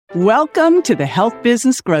Welcome to the Health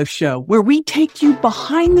Business Growth Show, where we take you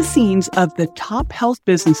behind the scenes of the top health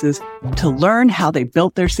businesses to learn how they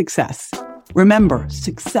built their success. Remember,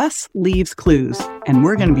 success leaves clues, and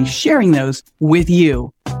we're going to be sharing those with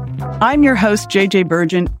you. I'm your host, JJ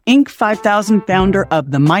Burgin, Inc. 5000 founder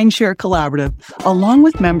of the Mindshare Collaborative, along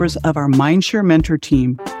with members of our Mindshare Mentor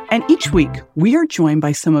team. And each week, we are joined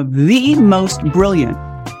by some of the most brilliant,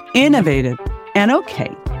 innovative, and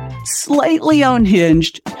slightly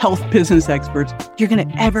unhinged health business experts you're going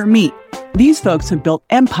to ever meet. These folks have built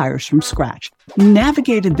empires from scratch,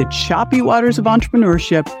 navigated the choppy waters of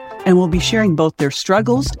entrepreneurship, and will be sharing both their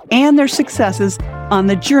struggles and their successes on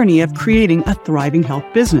the journey of creating a thriving health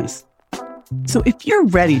business. So if you're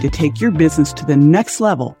ready to take your business to the next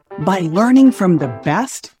level by learning from the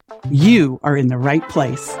best, you are in the right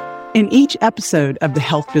place. In each episode of the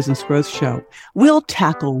Health Business Growth Show, we'll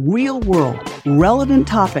tackle real-world, relevant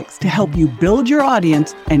topics to help you build your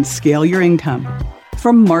audience and scale your income.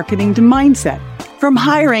 From marketing to mindset, from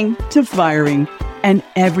hiring to firing, and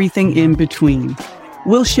everything in between.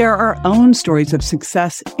 We'll share our own stories of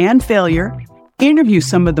success and failure, interview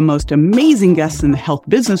some of the most amazing guests in the health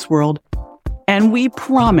business world, and we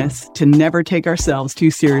promise to never take ourselves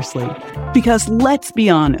too seriously. Because let's be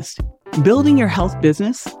honest, building your health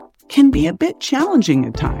business can be a bit challenging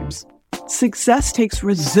at times. Success takes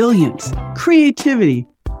resilience, creativity,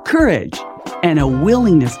 courage, and a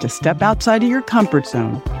willingness to step outside of your comfort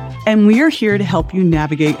zone. And we are here to help you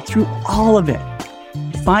navigate through all of it.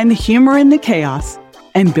 Find the humor in the chaos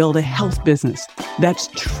and build a health business that's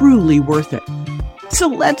truly worth it. So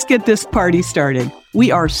let's get this party started.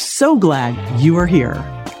 We are so glad you are here.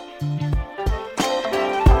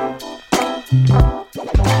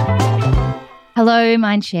 Hello,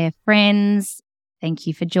 Mindshare friends. Thank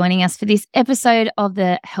you for joining us for this episode of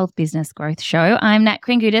the Health Business Growth Show. I'm Nat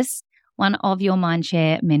Kringoudis, one of your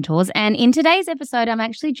Mindshare mentors. And in today's episode, I'm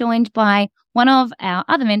actually joined by one of our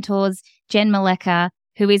other mentors, Jenn Malecha,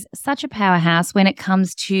 who is such a powerhouse when it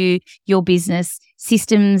comes to your business,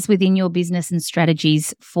 systems within your business and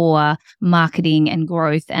strategies for marketing and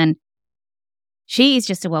growth. And she is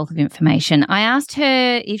just a wealth of information. I asked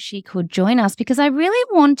her if she could join us because I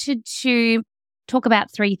really wanted to talk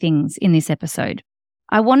about three things in this episode.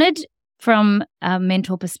 I wanted, from a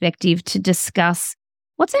mentor perspective, to discuss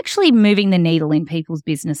what's actually moving the needle in people's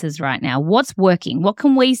businesses right now. What's working? What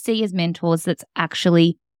can we see as mentors that's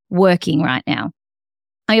actually working right now?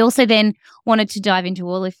 I also then wanted to dive into,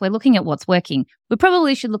 well, if we're looking at what's working, we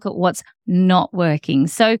probably should look at what's not working.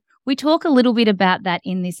 So we talk a little bit about that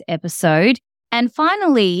in this episode. And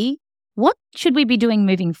finally, what should we be doing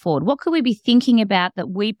moving forward? What could we be thinking about that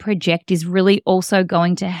we project is really also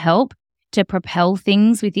going to help to propel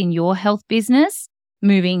things within your health business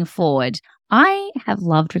moving forward? I have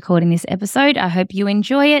loved recording this episode. I hope you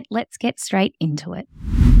enjoy it. Let's get straight into it.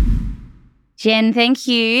 Jenn, thank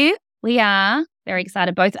you. We are very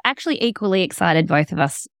excited, both actually equally excited, both of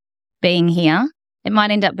us being here. It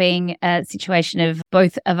might end up being a situation of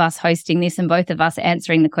both of us hosting this and both of us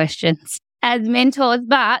answering the questions as mentors,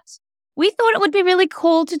 but we thought it would be really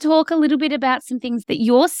cool to talk a little bit about some things that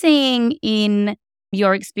you're seeing in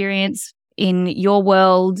your experience, in your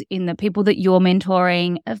world, in the people that you're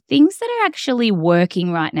mentoring, of things that are actually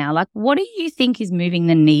working right now. Like, what do you think is moving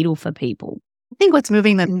the needle for people? I think what's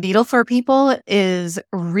moving the needle for people is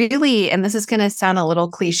really, and this is going to sound a little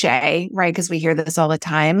cliche, right? Because we hear this all the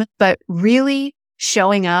time, but really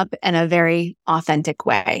showing up in a very authentic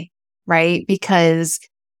way, right? Because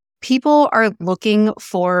people are looking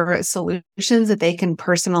for solutions that they can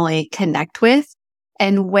personally connect with.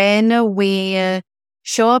 And when we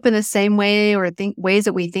show up in the same way or think ways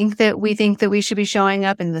that we think that we should be showing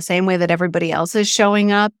up in the same way that everybody else is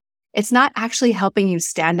showing up, it's not actually helping you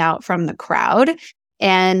stand out from the crowd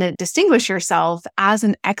and distinguish yourself as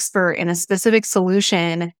an expert in a specific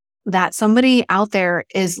solution that somebody out there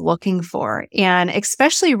is looking for. And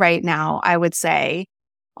especially right now, I would say,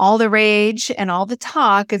 all the rage and all the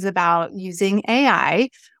talk is about using AI,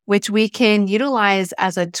 which we can utilize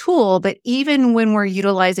as a tool. But even when we're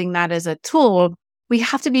utilizing that as a tool, we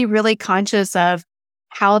have to be really conscious of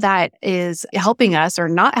how that is helping us or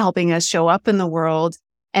not helping us show up in the world.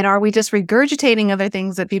 And are we just regurgitating other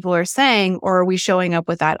things that people are saying, or are we showing up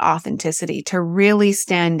with that authenticity to really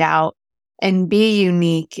stand out and be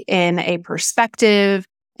unique in a perspective,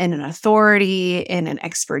 in an authority, in an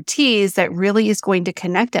expertise that really is going to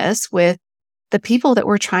connect us with the people that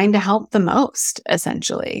we're trying to help the most,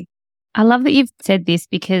 essentially. I love that you've said this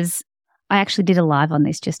because I actually did a live on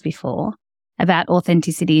this just before about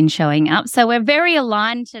authenticity and showing up. So we're very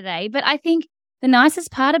aligned today. But I think the nicest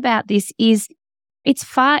part about this is it's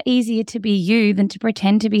far easier to be you than to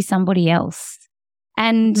pretend to be somebody else.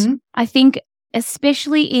 And Mm-hmm. I think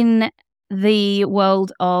especially in the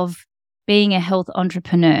world of being a health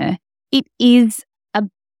entrepreneur, it is a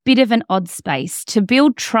bit of an odd space to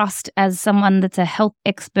build trust as someone that's a health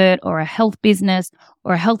expert or a health business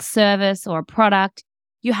or a health service or a product.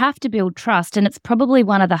 You have to build trust, and it's probably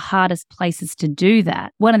one of the hardest places to do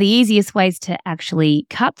that. One of the easiest ways to actually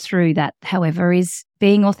cut through that, however, is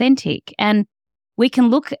being authentic. And we can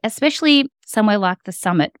look, especially somewhere like the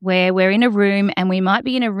summit, where we're in a room and we might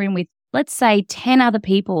be in a room with, let's say, 10 other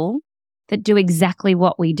people that do exactly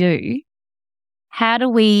what we do. How do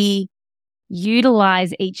we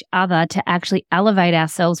utilize each other to actually elevate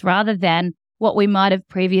ourselves rather than what we might have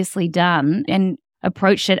previously done and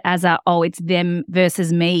approach it as it's them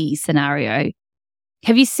versus me scenario?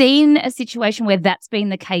 Have you seen a situation where that's been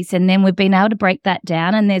the case and then we've been able to break that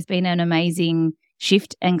down and there's been an amazing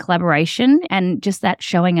shift and collaboration and just that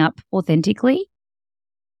showing up authentically?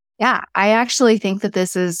 Yeah, I actually think that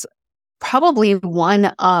this is probably one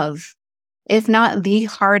of, if not the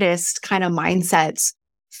hardest kind of mindsets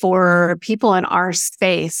for people in our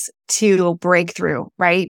space to break through,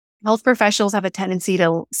 right? Health professionals have a tendency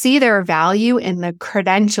to see their value in the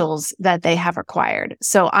credentials that they have acquired.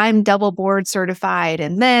 So I'm double board certified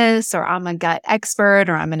in this, or I'm a gut expert,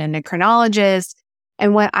 or I'm an endocrinologist.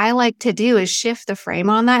 And what I like to do is shift the frame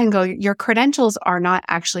on that and go, your credentials are not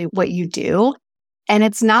actually what you do. And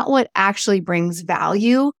it's not what actually brings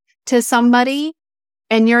value to somebody.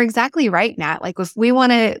 And you're exactly right, Nat. Like if we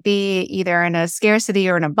want to be either in a scarcity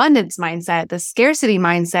or an abundance mindset, the scarcity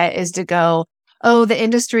mindset is to go, oh, the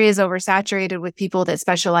industry is oversaturated with people that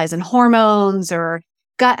specialize in hormones or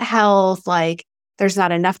gut health. Like there's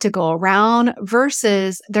not enough to go around,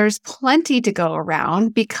 versus there's plenty to go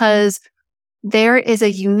around because there is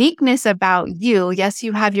a uniqueness about you. Yes,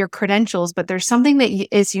 you have your credentials, but there's something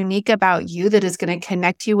that is unique about you that is going to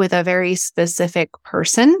connect you with a very specific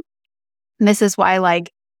person. And this is why,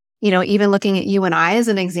 like, even looking at you and I as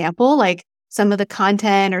an example, like some of the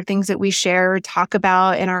content or things that we share or talk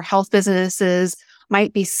about in our health businesses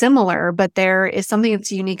might be similar, but there is something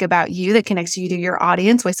that's unique about you that connects you to your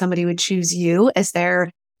audience, why somebody would choose you as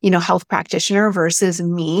their, health practitioner versus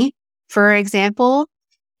me, for example.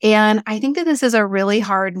 And I think that this is a really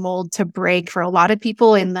hard mold to break for a lot of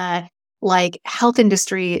people in the health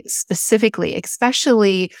industry specifically,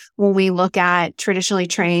 especially when we look at traditionally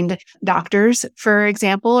trained doctors, for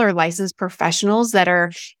example, or licensed professionals that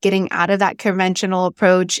are getting out of that conventional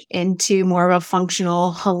approach into more of a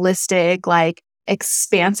functional, holistic,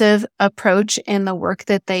 expansive approach in the work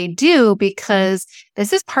that they do, because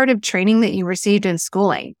this is part of training that you received in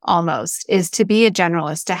schooling almost, is to be a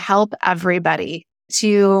generalist, to help everybody,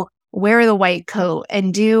 to wear the white coat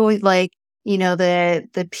and do the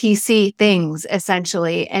PC things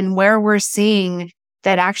essentially. And where we're seeing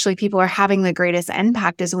that actually people are having the greatest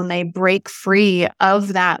impact is when they break free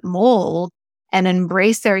of that mold and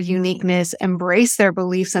embrace their uniqueness, embrace their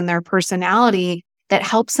beliefs and their personality that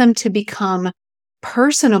helps them to become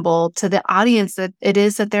personable to the audience that it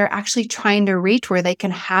is that they're actually trying to reach, where they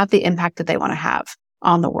can have the impact that they want to have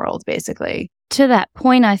on the world, basically. To that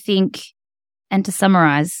point, I think, and to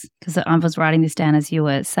summarize, because I was writing this down as you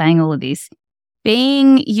were saying all of this,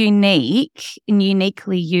 being unique and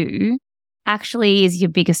uniquely you actually is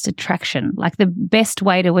your biggest attraction, like the best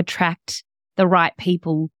way to attract the right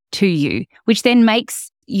people to you, which then makes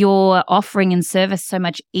your offering and service so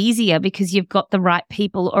much easier because you've got the right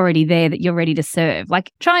people already there that you're ready to serve.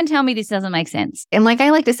 Like, try and tell me this doesn't make sense. And like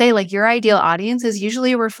I like to say, your ideal audience is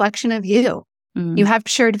usually a reflection of you. You have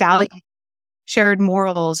shared value, shared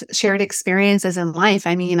morals, shared experiences in life.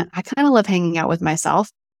 I mean, I kind of love hanging out with myself.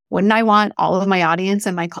 Wouldn't I want all of my audience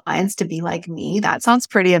and my clients to be like me? That sounds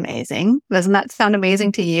pretty amazing. Doesn't that sound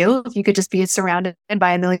amazing to you? If you could just be surrounded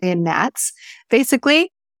by a million gnats,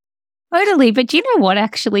 basically. Totally. But you know what,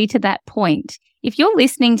 actually, to that point, if you're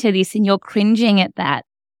listening to this and you're cringing at that,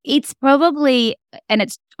 it's probably, and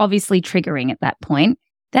it's obviously triggering at that point,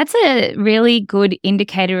 that's a really good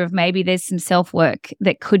indicator of maybe there's some self-work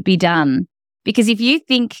that could be done. Because if you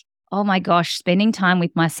think, oh my gosh, spending time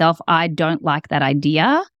with myself, I don't like that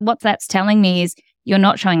idea, what that's telling me is you're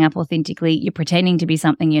not showing up authentically. You're pretending to be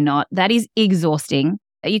something you're not. That is exhausting.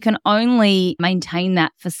 You can only maintain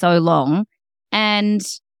that for so long. And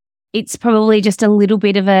it's probably just a little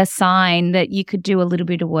bit of a sign that you could do a little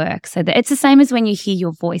bit of work. So that it's the same as when you hear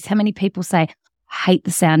your voice. How many people say, I hate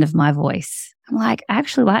the sound of my voice? I'm like, I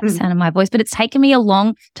actually like the sound of my voice, but it's taken me a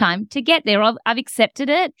long time to get there. I've accepted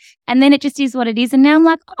it. And then it just is what it is. And now I'm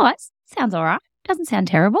like, oh, it sounds all right. Doesn't sound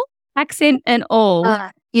terrible. Accent and all.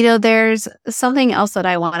 There's something else that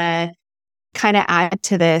I want to kind of add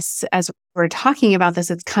to this as we're talking about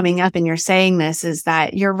this, it's coming up and you're saying this, is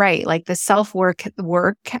that you're right. Like the self-work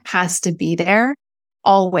work has to be there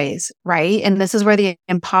always, right? And this is where the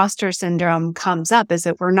imposter syndrome comes up, is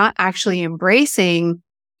that we're not actually embracing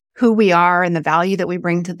who we are and the value that we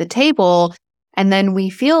bring to the table. And then we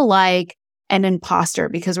feel like an imposter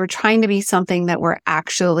because we're trying to be something that we're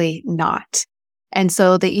actually not. And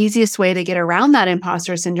so the easiest way to get around that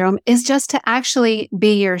imposter syndrome is just to actually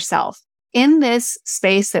be yourself. In this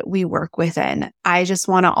space that we work within, I just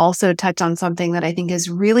want to also touch on something that I think is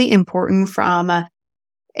really important from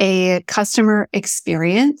a customer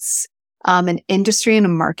experience, an industry and a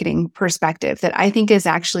marketing perspective that I think is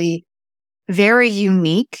actually very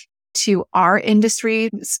unique to our industry,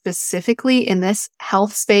 specifically in this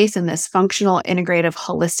health space, in this functional, integrative,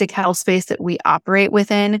 holistic health space that we operate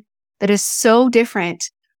within, that is so different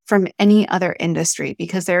from any other industry,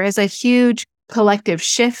 because there is a huge collective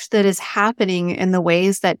shift that is happening in the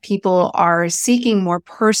ways that people are seeking more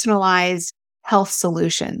personalized health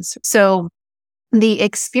solutions. So the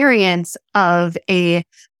experience of a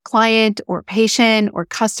client or patient or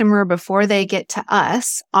customer before they get to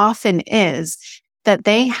us often is that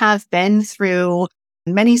they have been through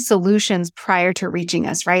many solutions prior to reaching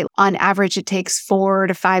us, right? On average, it takes 4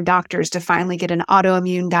 to 5 doctors to finally get an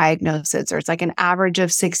autoimmune diagnosis, or it's like an average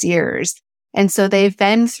of 6 years. And so they've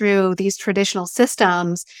been through these traditional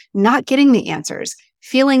systems, not getting the answers,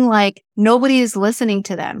 feeling like nobody is listening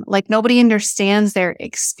to them, like nobody understands their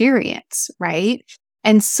experience, right?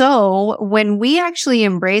 And so when we actually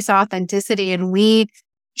embrace authenticity and we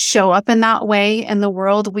show up in that way in the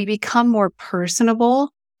world, we become more personable.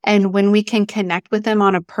 And when we can connect with them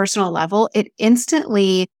on a personal level, it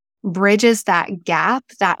instantly bridges that gap,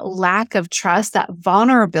 that lack of trust, that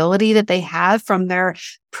vulnerability that they have from their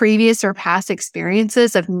previous or past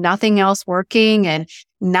experiences of nothing else working and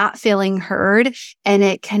not feeling heard. And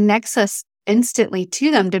it connects us instantly to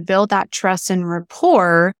them to build that trust and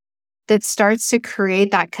rapport that starts to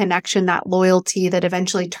create that connection, that loyalty that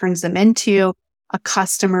eventually turns them into a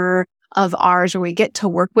customer of ours, where we get to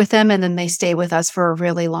work with them and then they stay with us for a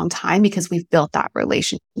really long time because we've built that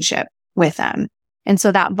relationship with them. And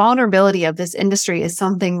so that vulnerability of this industry is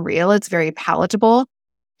something real. It's very palatable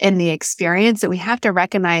in the experience, that we have to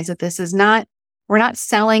recognize that this is not, we're not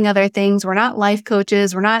selling other things. We're not life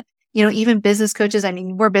coaches. We're not, even business coaches. I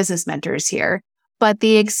mean, we're business mentors here, but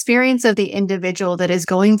the experience of the individual that is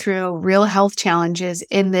going through real health challenges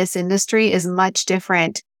in this industry is much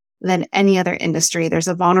different than any other industry. There's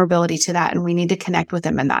a vulnerability to that, and we need to connect with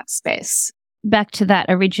them in that space. Back to that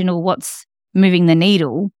original, what's moving the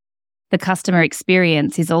needle? The customer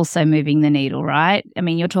experience is also moving the needle, right? I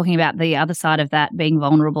mean, you're talking about the other side of that, being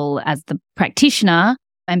vulnerable as the practitioner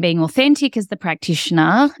and being authentic as the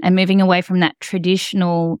practitioner, and moving away from that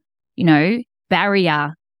traditional,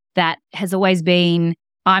 barrier that has always been,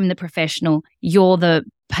 I'm the professional, you're the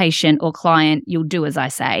patient or client, you'll do as I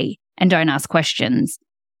say and don't ask questions.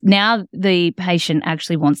 Now the patient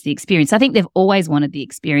actually wants the experience. I think they've always wanted the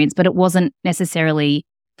experience, but it wasn't necessarily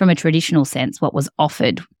from a traditional sense what was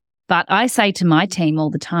offered. But I say to my team all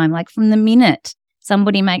the time, like from the minute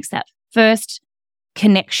somebody makes that first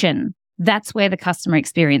connection, that's where the customer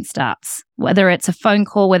experience starts. Whether it's a phone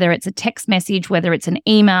call, whether it's a text message, whether it's an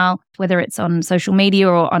email, whether it's on social media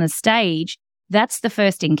or on a stage, that's the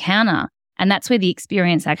first encounter. And that's where the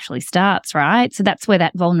experience actually starts, right? So that's where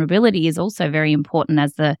that vulnerability is also very important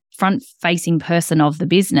as the front-facing person of the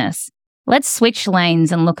business. Let's switch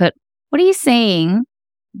lanes and look at, what are you seeing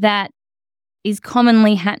that is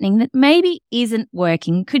commonly happening that maybe isn't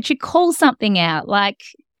working? Could you call something out, like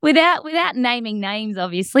without naming names,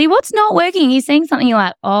 obviously? What's not working? You're seeing something, you're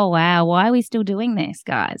like, oh, wow, why are we still doing this,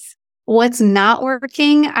 guys? What's not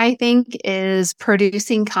working, I think, is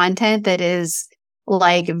producing content that is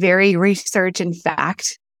like very research and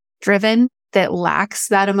fact driven, that lacks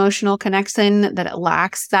that emotional connection, that it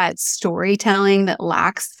lacks that storytelling, that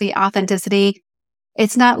lacks the authenticity.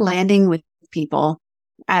 It's not landing with people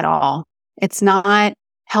at all. It's not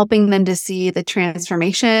helping them to see the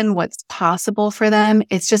transformation, what's possible for them.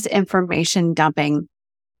 It's just information dumping.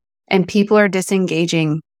 And people are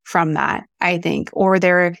disengaging from that, I think, or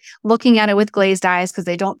they're looking at it with glazed eyes because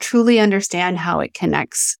they don't truly understand how it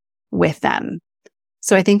connects with them.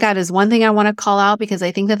 So I think that is one thing I want to call out, because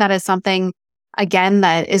I think that is something, again,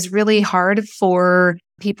 that is really hard for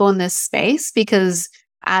people in this space, because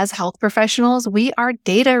as health professionals, we are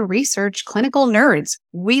data research clinical nerds.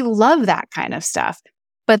 We love that kind of stuff,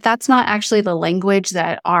 but that's not actually the language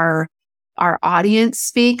that our audience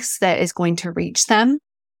speaks that is going to reach them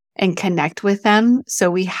and connect with them. So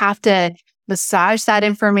we have to massage that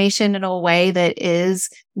information in a way that is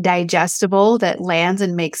digestible, that lands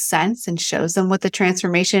and makes sense and shows them what the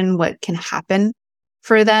transformation, what can happen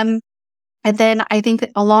for them. And then I think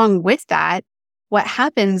that along with that, what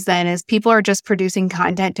happens then is people are just producing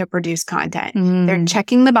content to produce content. They're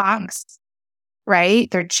checking the box,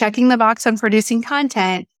 right? They're checking the box on producing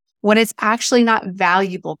content when it's actually not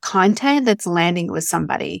valuable content that's landing with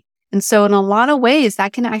somebody. And so in a lot of ways,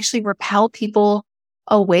 that can actually repel people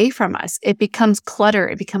away from us. It becomes clutter.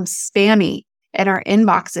 It becomes spammy in our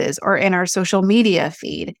inboxes or in our social media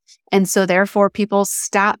feed. And so therefore people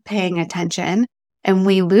stop paying attention and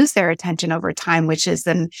we lose their attention over time, which is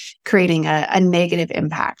then creating a negative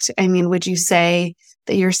impact. I mean, would you say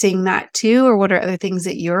that you're seeing that too? Or what are other things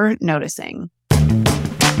that you're noticing?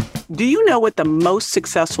 Do you know what the most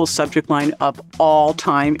successful subject line of all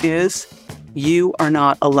time is? You are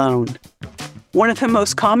not alone. One of the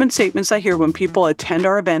most common statements I hear when people attend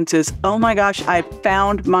our events is, oh my gosh, I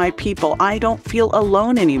found my people. I don't feel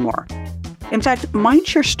alone anymore. In fact,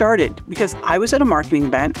 Mindshare started because I was at a marketing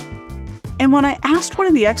event, and when I asked one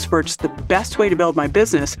of the experts the best way to build my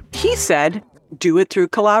business, he said, do it through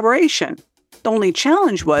collaboration. The only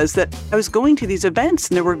challenge was that I was going to these events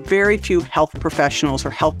and there were very few health professionals or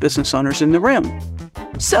health business owners in the room.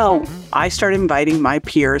 So I started inviting my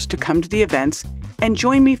peers to come to the events and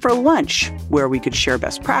join me for lunch, where we could share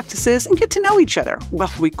best practices and get to know each other.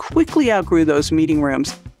 Well, we quickly outgrew those meeting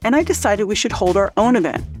rooms, and I decided we should hold our own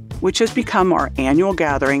event, which has become our annual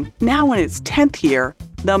gathering, now in its 10th year,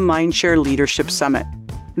 the Mindshare Leadership Summit.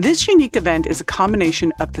 This unique event is a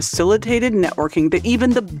combination of facilitated networking that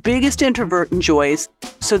even the biggest introvert enjoys,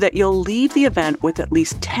 so that you'll leave the event with at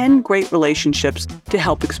least 10 great relationships to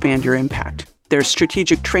help expand your impact. There's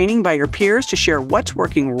strategic training by your peers to share what's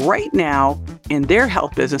working right now in their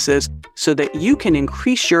health businesses so that you can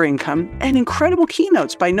increase your income, and incredible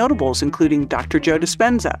keynotes by notables including Dr. Joe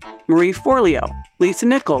Dispenza, Marie Forleo, Lisa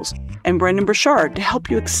Nichols, and Brendan Burchard to help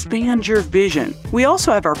you expand your vision. We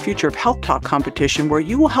also have our Future of Health Talk competition where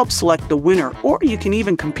you will help select the winner, or you can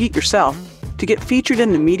even compete yourself to get featured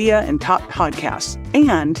in the media and top podcasts.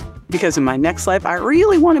 And because in my next life, I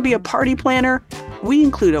really want to be a party planner, we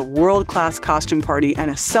include a world-class costume party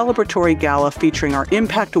and a celebratory gala featuring our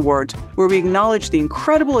Impact Awards, where we acknowledge the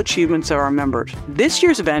incredible achievements of our members. This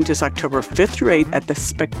year's event is October 5th through 8th at the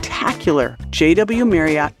spectacular JW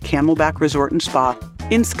Marriott Camelback Resort and Spa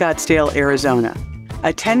in Scottsdale, Arizona.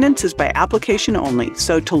 Attendance is by application only,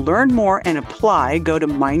 so to learn more and apply, go to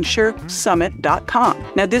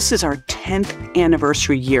mindsharesummit.com. Now, this is our 10th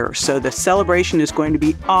anniversary year, so the celebration is going to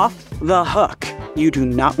be off the hook. You do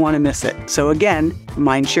not want to miss it. So again,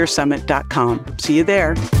 mindsharesummit.com. See you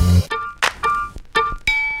there.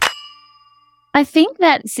 I think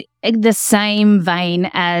that's the same vein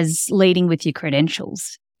as leading with your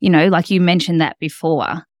credentials. You know, like you mentioned that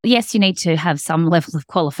before. Yes, you need to have some level of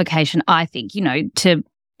qualification, I think, you know, to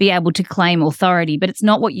be able to claim authority, but it's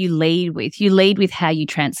not what you lead with. You lead with how you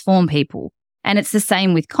transform people. And it's the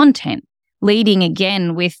same with content. Leading,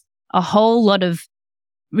 again, with a whole lot of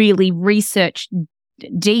really researched,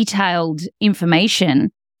 detailed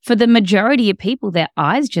information, for the majority of people, their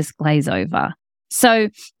eyes just glaze over. So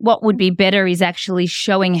what would be better is actually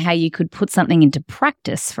showing how you could put something into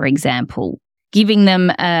practice, for example, giving them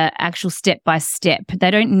an actual step-by-step. They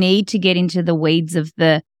don't need to get into the weeds of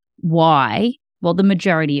the why. Well, the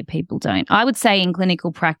majority of people don't. I would say in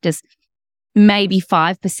clinical practice, maybe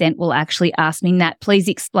 5% will actually ask me, Nat, please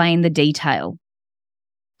explain the detail.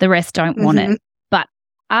 The rest don't want it. But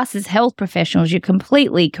us as health professionals, you're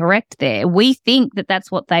completely correct there. We think that that's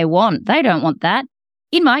what they want. They don't want that.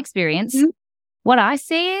 In my experience, what I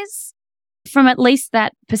see is, from at least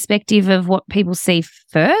that perspective of what people see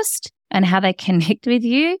first and how they connect with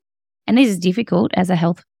you, and this is difficult as a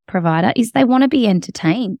health provider, is they want to be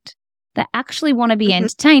entertained. They actually want to be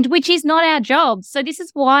entertained, which is not our job. So this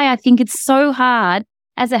is why I think it's so hard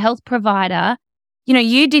as a health provider. You know,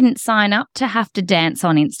 you didn't sign up to have to dance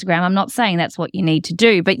on Instagram. I'm not saying that's what you need to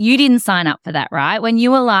do, but you didn't sign up for that, right? When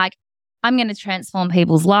you were like, I'm going to transform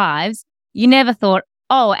people's lives, you never thought,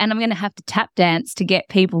 oh, and I'm going to have to tap dance to get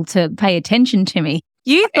people to pay attention to me.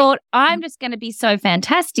 You thought, I'm just going to be so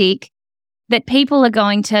fantastic that people are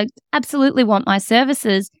going to absolutely want my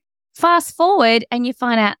services. Fast forward and you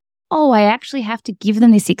find out, oh, I actually have to give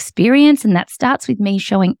them this experience, and that starts with me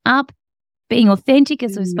showing up, being authentic,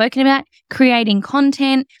 as we've spoken about, creating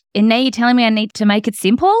content, and now you're telling me I need to make it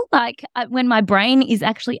simple? Like, when my brain is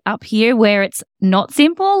actually up here where it's not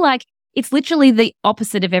simple, like, it's literally the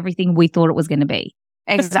opposite of everything we thought it was going to be.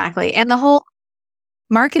 Exactly. And the whole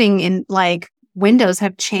marketing in like windows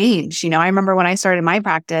have changed. You know, I remember when I started my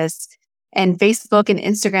practice, and Facebook and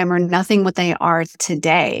Instagram are nothing what they are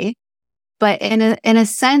today. But in a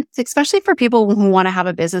sense, especially for people who want to have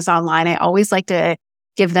a business online, I always like to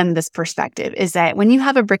give them this perspective is that when you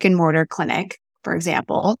have a brick and mortar clinic, for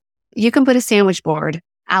example, you can put a sandwich board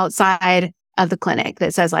outside of the clinic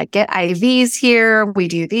that says like, get IVs here. We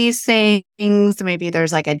do these things. Maybe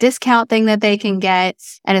there's like a discount thing that they can get.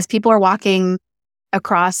 And as people are walking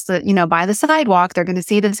across the, by the sidewalk, they're going to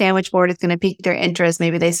see the sandwich board. It's going to pique their interest.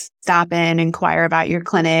 Maybe they stop in, inquire about your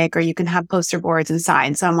clinic, or you can have poster boards and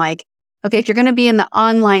signs. So I'm like, okay, if you're going to be in the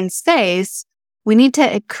online space, we need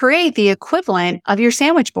to create the equivalent of your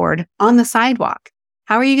sandwich board on the sidewalk.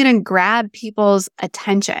 How are you going to grab people's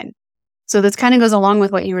attention? So this kind of goes along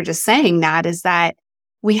with what you were just saying, Nat, is that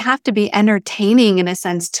we have to be entertaining in a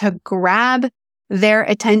sense to grab their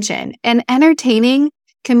attention. And entertaining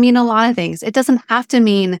can mean a lot of things. It doesn't have to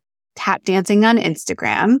mean tap dancing on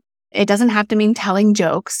Instagram. It doesn't have to mean telling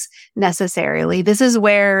jokes necessarily. This is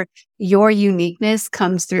where your uniqueness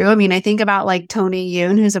comes through. I mean, I think about like Tony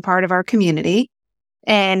Yoon, who's a part of our community,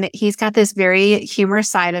 and he's got this very humorous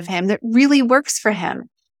side of him that really works for him.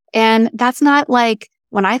 And that's not like,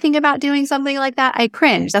 when I think about doing something like that, I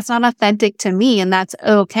cringe. That's not authentic to me, and that's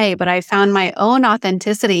okay. But I found my own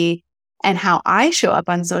authenticity and how I show up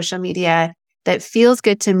on social media that feels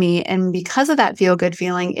good to me. And because of that feel good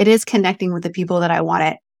feeling, it is connecting with the people that I want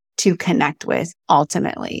it to connect with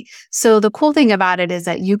ultimately. So the cool thing about it is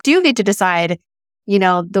that you do get to decide,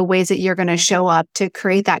 the ways that you're going to show up to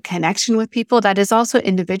create that connection with people that is also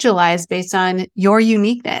individualized based on your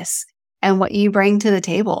uniqueness and what you bring to the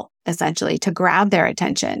table, essentially, to grab their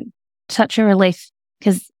attention. Such a relief,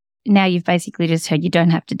 because now you've basically just heard you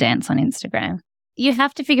don't have to dance on Instagram. You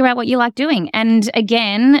have to figure out what you like doing. And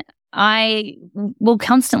again, I will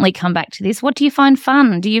constantly come back to this. What do you find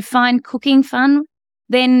fun? Do you find cooking fun?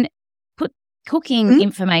 Then put cooking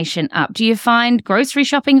information up. Do you find grocery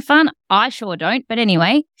shopping fun? I sure don't. But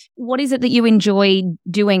anyway, what is it that you enjoy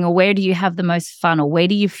doing, or where do you have the most fun, or where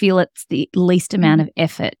do you feel it's the least amount of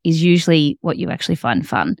effort is usually what you actually find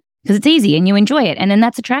fun, because it's easy and you enjoy it. And then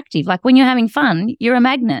that's attractive. Like when you're having fun, you're a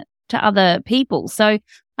magnet to other people. So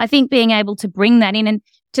I think being able to bring that in, and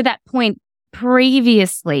to that point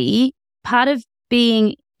previously, part of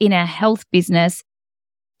being in a health business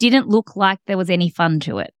didn't look like there was any fun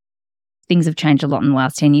to it. Things have changed a lot in the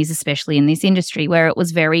last 10 years, especially in this industry, where it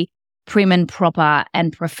was very prim and proper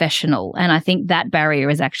and professional. And I think that barrier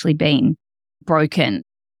has actually been broken.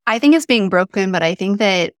 I think it's being broken, but I think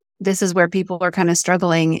that this is where people are kind of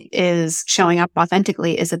struggling, is showing up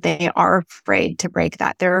authentically, is that they are afraid to break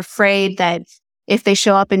that. They're afraid that if they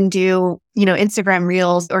show up and do, Instagram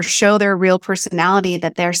reels or show their real personality,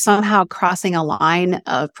 that they're somehow crossing a line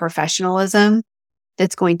of professionalism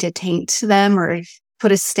that's going to taint them or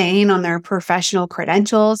put a stain on their professional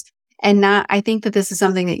credentials. And I think that this is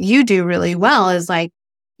something that you do really well, is like,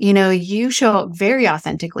 you show up very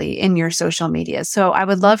authentically in your social media. So I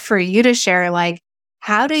would love for you to share, like,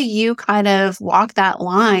 how do you kind of walk that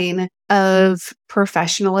line of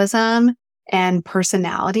professionalism and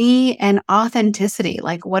personality and authenticity?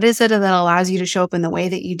 Like, what is it that allows you to show up in the way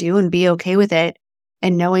that you do and be okay with it,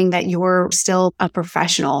 and knowing that you're still a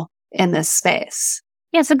professional in this space?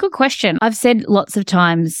 Yeah, it's a good question. I've said lots of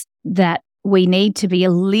times that we need to be a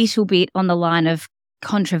little bit on the line of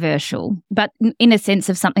controversial, but in a sense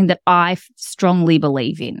of something that I strongly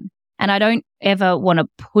believe in. And I don't ever want to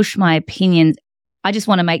push my opinions. I just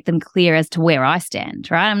want to make them clear as to where I stand,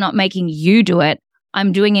 right? I'm not making you do it.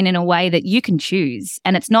 I'm doing it in a way that you can choose.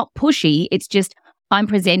 And it's not pushy. It's just I'm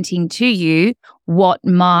presenting to you what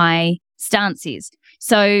my stance is.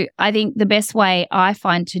 So I think the best way I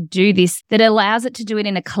find to do this that allows it to do it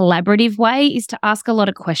in a collaborative way is to ask a lot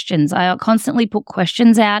of questions. I constantly put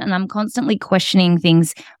questions out, and I'm constantly questioning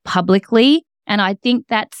things publicly. And I think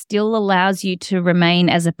that still allows you to remain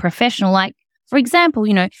as a professional. Like, for example,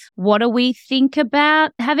 what do we think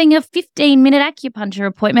about having a 15-minute acupuncture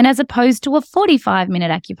appointment as opposed to a 45-minute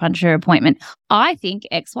acupuncture appointment? I think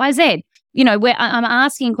XYZ. Where I'm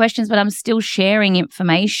asking questions, but I'm still sharing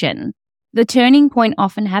information. The turning point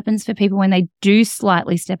often happens for people when they do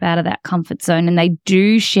slightly step out of that comfort zone and they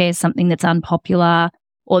do share something that's unpopular,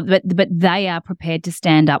 but they are prepared to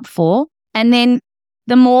stand up for. And then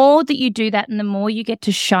the more that you do that and the more you get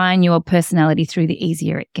to shine your personality through, the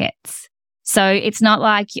easier it gets. So it's not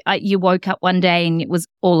like you woke up one day and it was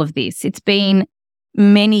all of this. It's been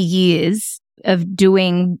many years of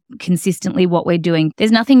doing consistently what we're doing. There's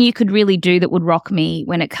nothing you could really do that would rock me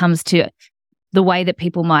when it comes to the way that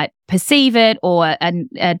people might perceive it, or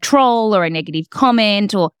a troll or a negative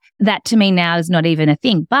comment, or that to me now is not even a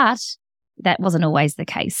thing. But that wasn't always the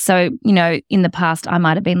case. So, in the past, I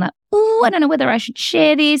might have been like, oh, I don't know whether I should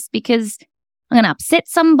share this because I'm going to upset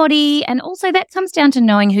somebody. And also that comes down to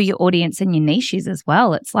knowing who your audience and your niche is as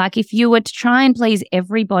well. It's like if you were to try and please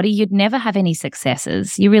everybody, you'd never have any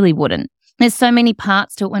successes. You really wouldn't. There's so many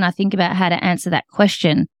parts to it when I think about how to answer that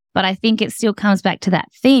question. But I think it still comes back to that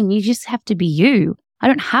theme. You just have to be you. I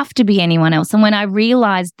don't have to be anyone else. And when I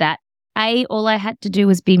realized that, A, all I had to do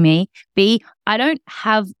was be me. B, I don't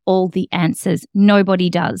have all the answers. Nobody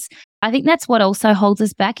does. I think that's what also holds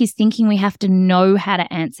us back is thinking we have to know how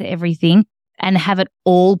to answer everything and have it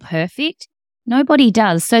all perfect. Nobody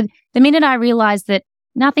does. So the minute I realized that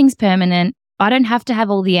nothing's permanent, I don't have to have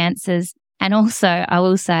all the answers. And also, I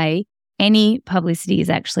will say, any publicity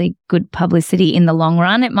is actually good publicity in the long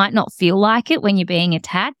run. It might not feel like it when you're being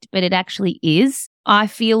attacked, but it actually is. I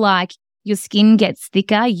feel like your skin gets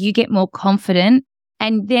thicker, you get more confident,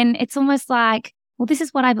 and then it's almost like, well, this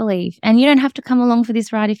is what I believe, and you don't have to come along for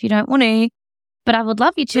this ride if you don't want to, but I would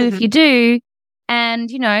love you to if you do. And,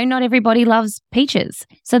 not everybody loves peaches,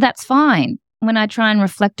 so that's fine. When I try and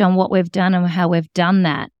reflect on what we've done and how we've done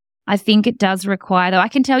that, I think it does require, though I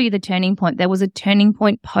can tell you the turning point. There was a turning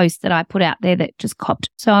point post that I put out there that just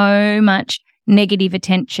copped so much negative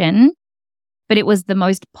attention, but it was the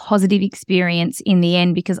most positive experience in the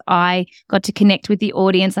end because I got to connect with the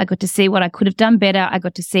audience. I got to see what I could have done better. I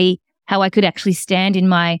got to see how I could actually stand in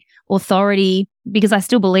my authority because I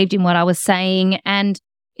still believed in what I was saying, and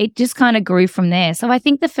it just kind of grew from there. So I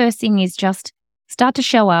think the first thing is just start to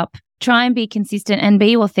show up, try and be consistent and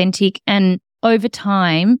be authentic, and over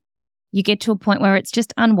time, you get to a point where it's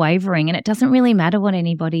just unwavering and it doesn't really matter what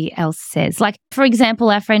anybody else says. Like, for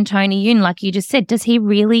example, our friend Tony Yoon, like you just said, does he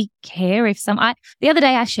really care if the other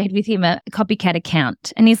day I shared with him a copycat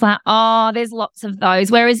account and he's like, oh, there's lots of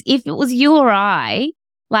those. Whereas if it was you or I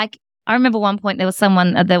remember one point there was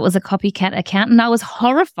someone that was a copycat account and I was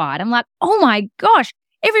horrified. I'm like, oh my gosh,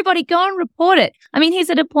 everybody go and report it. I mean, he's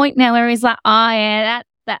at a point now where he's like, oh yeah,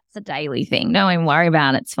 that's a daily thing. Don't even worry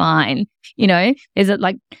about it. It's fine. There's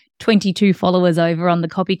like 22 followers over on the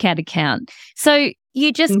copycat account. So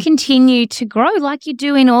you just continue to grow like you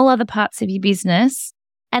do in all other parts of your business.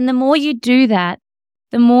 And the more you do that,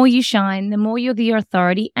 the more you shine, the more you're the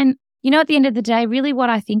authority. And, at the end of the day, really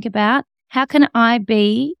what I think about, how can I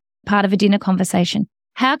be part of a dinner conversation?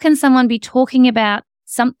 How can someone be talking about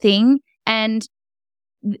something and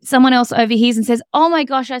someone else overhears and says, oh my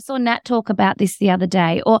gosh, I saw Nat talk about this the other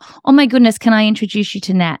day, or, oh my goodness, can I introduce you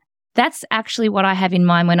to Nat? That's actually what I have in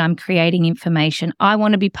mind when I'm creating information. I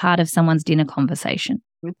want to be part of someone's dinner conversation.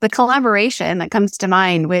 The collaboration that comes to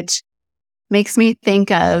mind, which makes me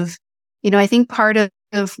think of, I think part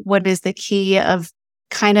of what is the key of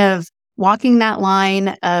kind of walking that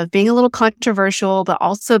line of being a little controversial, but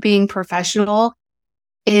also being professional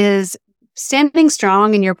is standing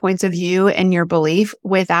strong in your points of view and your belief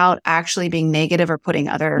without actually being negative or putting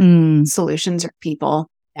other solutions or people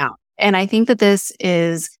down. And I think that this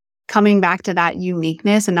is coming back to that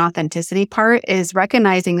uniqueness and authenticity part is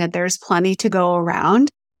recognizing that there's plenty to go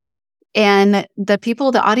around. And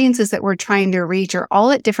the audiences that we're trying to reach are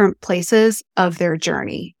all at different places of their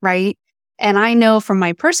journey, right? And I know from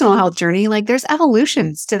my personal health journey, like there's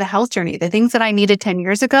evolutions to the health journey. The things that I needed 10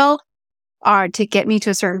 years ago are to get me to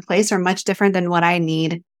a certain place are much different than what I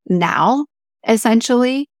need now,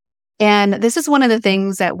 essentially. And this is one of the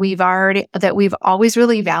things that we've always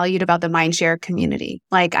really valued about the Mindshare community.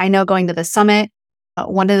 Like I know going to the summit,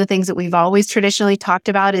 one of the things that we've always traditionally talked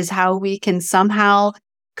about is how we can somehow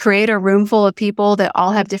create a room full of people that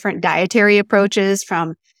all have different dietary approaches,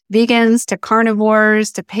 from vegans to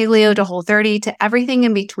carnivores to paleo to Whole30 to everything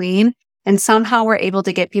in between. And somehow we're able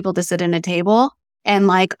to get people to sit in a table and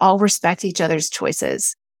like all respect each other's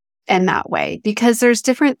choices in that way, because there's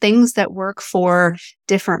different things that work for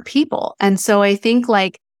different people. And so I think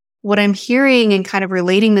like what I'm hearing and kind of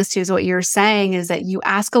relating this to is what you're saying is that you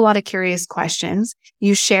ask a lot of curious questions,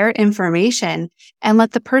 you share information, and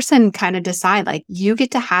let the person kind of decide, like you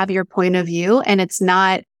get to have your point of view, and it's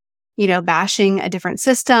not, bashing a different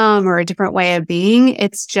system or a different way of being.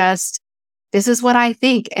 It's just, this is what I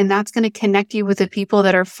think. And that's going to connect you with the people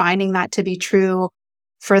that are finding that to be true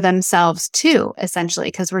for themselves too, essentially,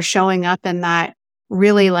 because we're showing up in that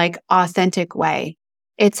really like authentic way.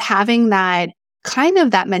 It's having that kind of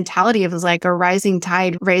that mentality of like a rising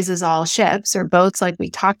tide raises all ships or boats, like we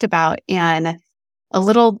talked about. And a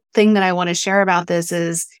little thing that I want to share about this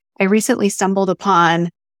is I recently stumbled upon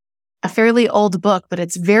a fairly old book, but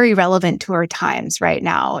it's very relevant to our times right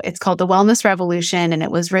now. It's called The Wellness Revolution, and it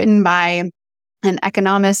was written by an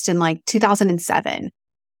economist in like 2007.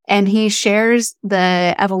 And he shares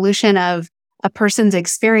the evolution of a person's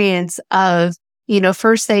experience of,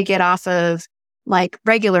 first they get off of like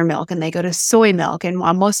regular milk and they go to soy milk. And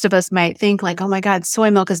while most of us might think like, oh my God, soy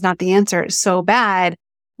milk is not the answer, it's so bad.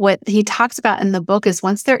 What he talks about in the book is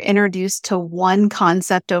once they're introduced to one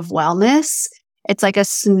concept of wellness, it's like a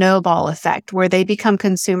snowball effect where they become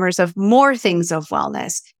consumers of more things of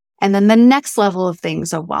wellness and then the next level of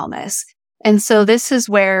things of wellness. And so this is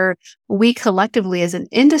where we collectively as an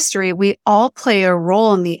industry, we all play a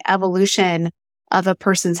role in the evolution of a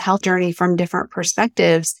person's health journey from different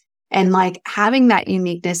perspectives. And like having that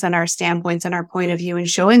uniqueness in our standpoints and our point of view and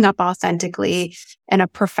showing up authentically in a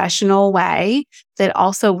professional way that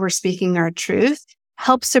also we're speaking our truth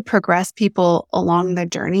helps to progress people along the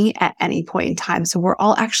journey at any point in time. So we're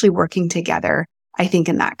all actually working together, I think,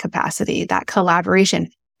 in that capacity, that collaboration,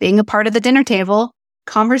 being a part of the dinner table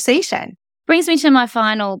conversation. Brings me to my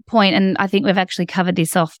final point, and I think we've actually covered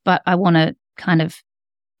this off, but I want to kind of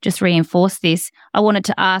just reinforce this. I wanted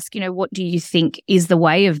to ask, what do you think is the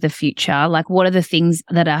way of the future? Like, what are the things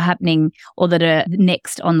that are happening or that are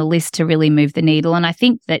next on the list to really move the needle? And I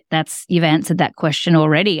think you've answered that question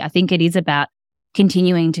already. I think it is about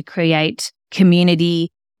continuing to create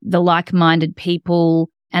community, the like-minded people,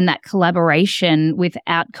 and that collaboration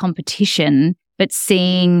without competition, but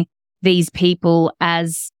seeing these people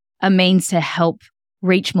as a means to help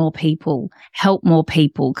reach more people, help more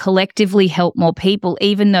people, collectively help more people,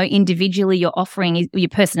 even though individually your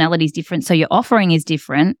personality is different, so your offering is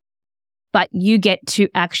different, but you get to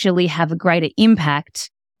actually have a greater impact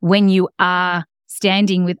when you are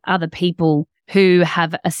standing with other people who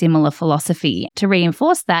have a similar philosophy. To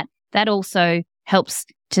reinforce that also helps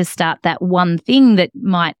to start that one thing that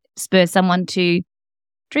might spur someone to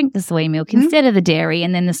drink the soy milk instead of the dairy,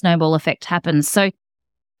 and then the snowball effect happens. So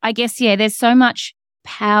I guess, there's so much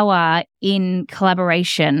power in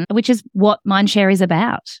collaboration, which is what Mindshare is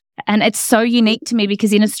about. And it's so unique to me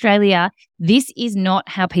because in Australia, this is not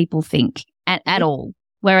how people think at all.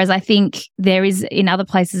 Whereas I think there is, in other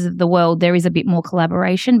places of the world, there is a bit more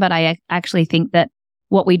collaboration, but I actually think that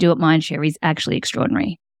what we do at Mindshare is actually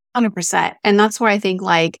extraordinary. 100%. And that's where I think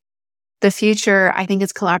like the future, I think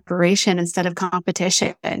is collaboration instead of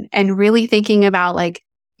competition, and really thinking about like,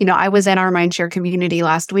 I was in our Mindshare community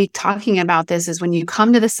last week talking about this is when you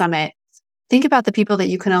come to the summit, think about the people that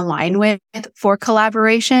you can align with for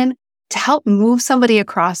collaboration to help move somebody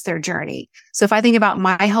across their journey. So if I think about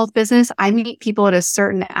my health business, I meet people at a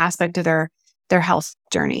certain aspect of their health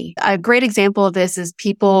journey. A great example of this is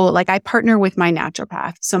people, like I partner with my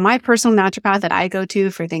naturopath. So my personal naturopath that I go to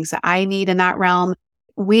for things that I need in that realm,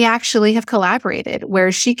 we actually have collaborated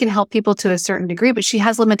where she can help people to a certain degree, but she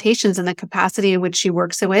has limitations in the capacity in which she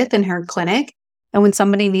works with in her clinic. And when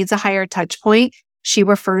somebody needs a higher touch point, she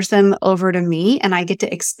refers them over to me and I get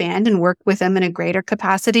to expand and work with them in a greater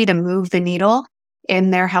capacity to move the needle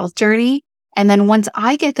in their health journey. And then once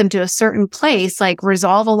I get them to a certain place, like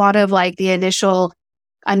resolve a lot of like the initial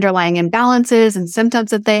underlying imbalances and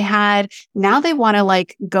symptoms that they had, now they want to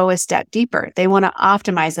like go a step deeper. They want to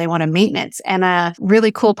optimize, they want to maintenance. And a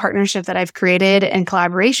really cool partnership that I've created in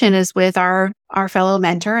collaboration is with our fellow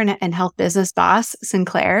mentor and health business boss,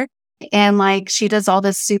 Sinclair. And like she does all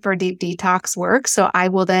this super deep detox work. So I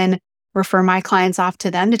will then refer my clients off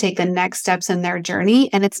to them to take the next steps in their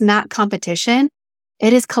journey. And it's not competition.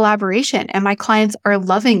 It is collaboration. And my clients are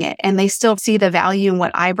loving it. And they still see the value in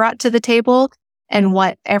what I brought to the table and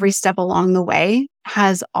what every step along the way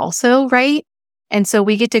has also, right? And so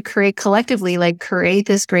we get to collectively create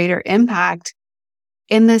this greater impact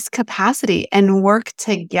in this capacity and work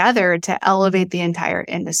together to elevate the entire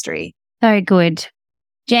industry. So good.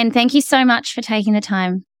 Jenn, thank you so much for taking the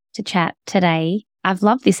time to chat today. I've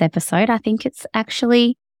loved this episode. I think it's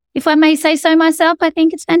actually, if I may say so myself, I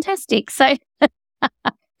think it's fantastic. So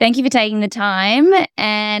thank you for taking the time.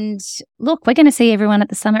 And look, we're going to see everyone at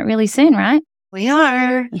the summit really soon, right? We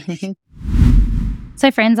are. So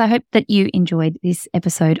friends, I hope that you enjoyed this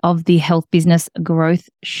episode of the Health Business Growth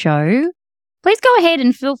Show. Please go ahead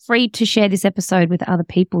and feel free to share this episode with other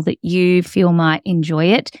people that you feel might enjoy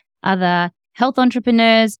it, other health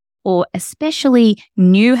entrepreneurs or especially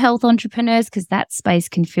new health entrepreneurs, because that space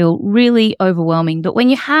can feel really overwhelming. But when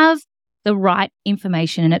you have the right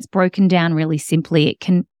information and it's broken down really simply, it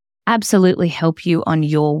can absolutely help you on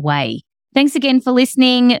your way. Thanks again for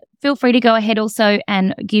listening. Feel free to go ahead also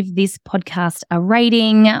and give this podcast a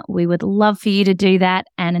rating. We would love for you to do that.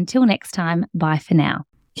 And until next time, bye for now.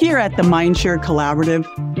 Here at the Mindshare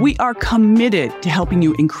Collaborative, we are committed to helping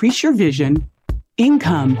you increase your vision,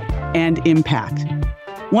 income, and impact.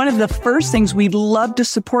 One of the first things we'd love to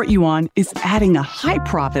support you on is adding a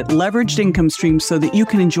high-profit leveraged income stream so that you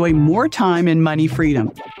can enjoy more time and money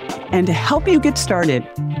freedom. And to help you get started,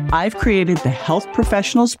 I've created the Health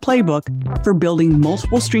Professionals Playbook for building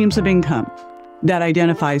multiple streams of income that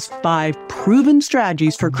identifies 5 proven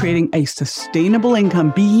strategies for creating a sustainable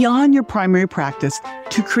income beyond your primary practice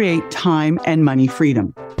to create time and money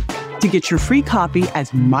freedom. To get your free copy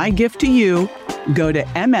as my gift to you, go to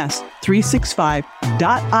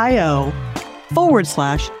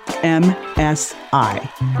ms365.io/MSI.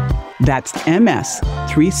 That's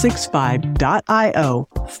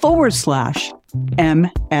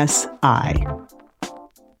ms365.io/MSI.